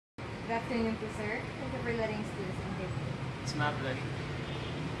Good afternoon po, sir. Thank you for letting us do this interview. It's my pleasure.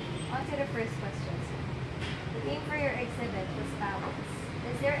 On to the first question, sir. The theme for your exhibit was balance.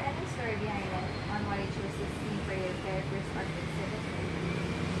 Is there any story behind it on why you chose this theme for your very first art exhibit?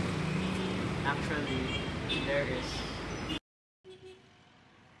 Actually, there is.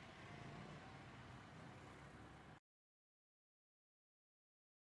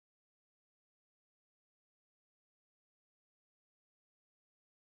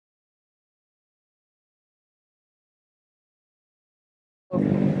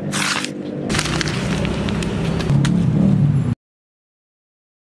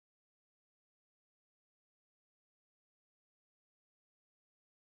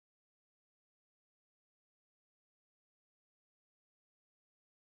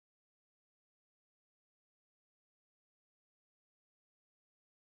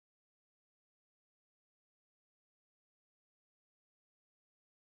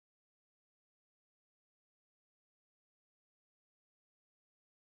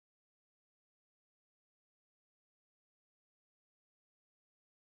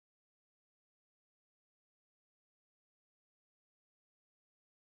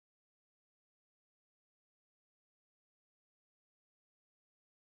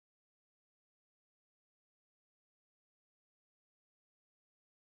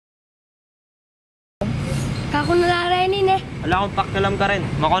 Kako nalarainin eh. Wala akong pakialam ka rin.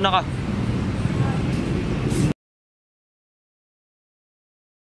 Makuna ka.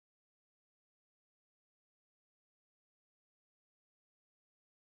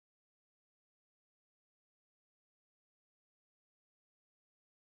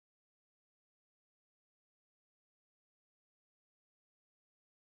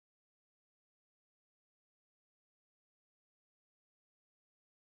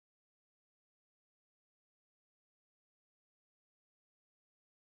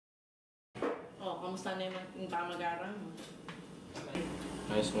 Oh, kamusta na yung pamag-aaral mo?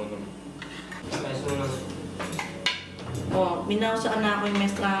 Ayos mo naman. Ayos mo naman. Oh, minawsaan na ako yung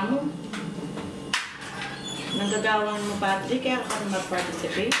mestra mo. Nanggagawan mo, Patrick, kaya ka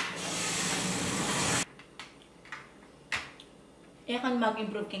mag-participate. Kaya ka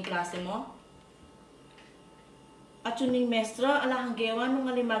mag-improve kang klase mo. At yun yung mestra, ala kang gawa nung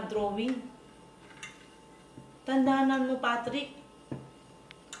mag-drawing. Tandaanan mo, Patrick.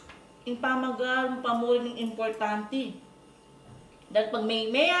 Yung pamagal mo pamuli ng importante. Dahil pag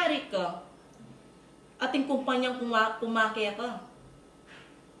may mayari ka, ating kumpanyang kumakaya ka.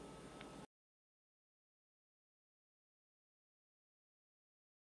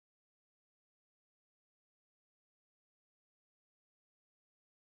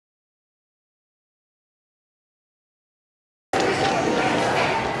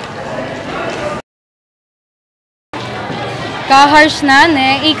 Ka-harsh na,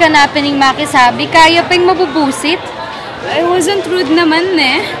 ne. Ika na pining makisabi, kaya pa'y mabubusit. I wasn't rude naman,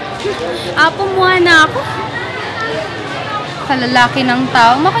 ne. Apo muha na ako. Kalalaki ng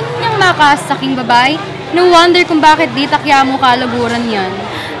tao, makanyang makasaking babae. No wonder kung bakit di takya mo kalaguran yan.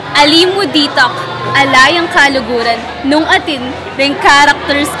 Ali mo ditak, alayang kaluguran, nung atin, ring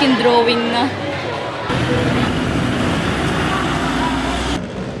character skin drawing na.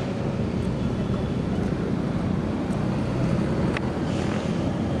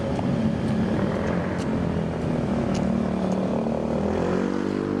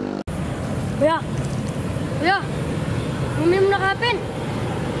 Kuya! Uminom na kapin!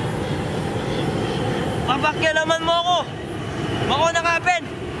 Papakyalaman mo ako! Makuna ka, Pen!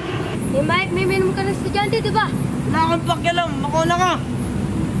 May minum ka ng estudyante, di ba? Wala akong pakialam! Makuna ka!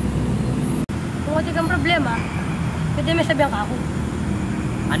 Kung wala kang problema, pwede may sabihan ka ako.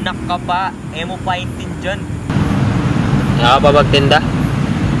 Anak ka pa, mo paintin dyan. Nga ka ba magtinda?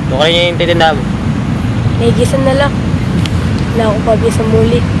 Mukha niya yung titinda mo. Naigisan na lang. Wala akong pabili sa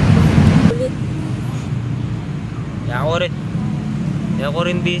muli. Kaya ako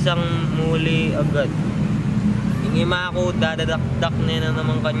rin bisang muli agad. Hingi ako dadadakdak na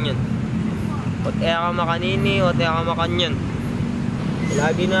naman kanyan. Ot ka makanini, ot ka makanyan.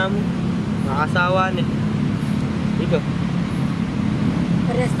 Lagi na mo. Makasawa na. Ikaw.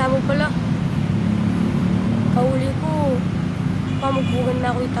 Parehas tamo pala. Kauli ko, pamagbugan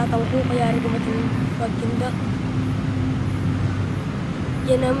na ako yung tataw ko, kaya rin gumating pagtinda.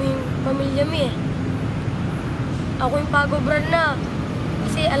 Yan namin yung pamilya mo eh. Ako yung pagobran na,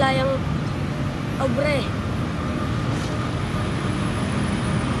 kasi alayang obre.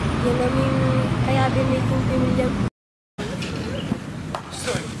 Yan namin kaya binay kong pamilya.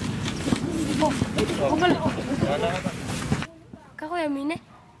 Kakuya mine.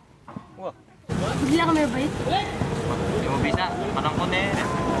 Wah. Bigla ka may bait. Yung bisa, manang ko na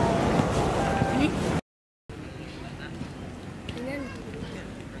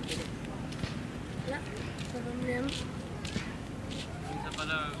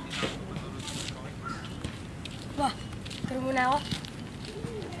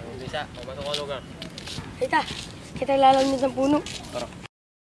Isa, o matukulog ka. Kita lalamit ng puno. Tara.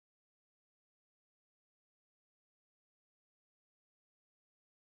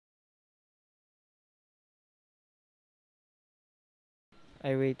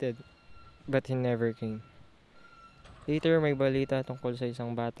 I waited, but he never came. Later, may balita tungkol sa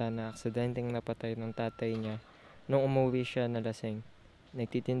isang bata na aksidenteng napatay ng tatay niya nung umuwi siya na lasing.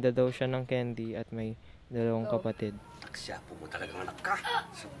 Nagtitinda daw siya ng candy at may 2 kapatid. Tagsyapo mo talagang anak ka.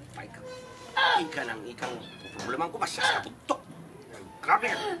 Sampay ka. Ika nang ikang problema ko masya sa bugtok.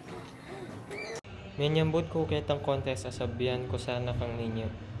 Grabe. Menyambut ko kitang contest sasabihan ko sana kang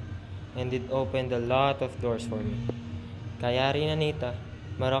ninyo. And it opened a lot of doors for me. Kaya rin Anita,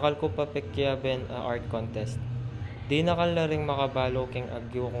 marakal ko papekyaben a art contest. Di nakalaring makabalo keng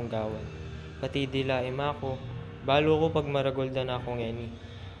agyo kong gawan. Pati dila imako, balo ko pag maragolda na akong eni.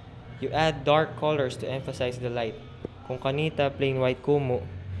 You add dark colors to emphasize the light. Kung kanita plain white kumo,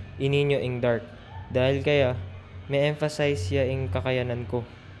 ininyo ing dark. Dahil kaya, may emphasize siya ing kakayanan ko.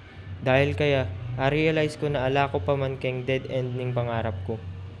 Dahil kaya, realize ko na ala ko pa man keng dead end ning pangarap ko.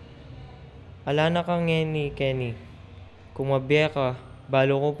 Ala na kang ngeni, Kenny. Kung mabiya ka,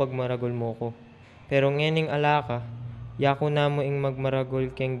 balo ko pag maragol mo ko. Pero ngening ala ka, yako na mo ing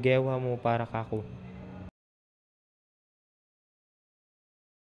magmaragol keng gewa mo para kako.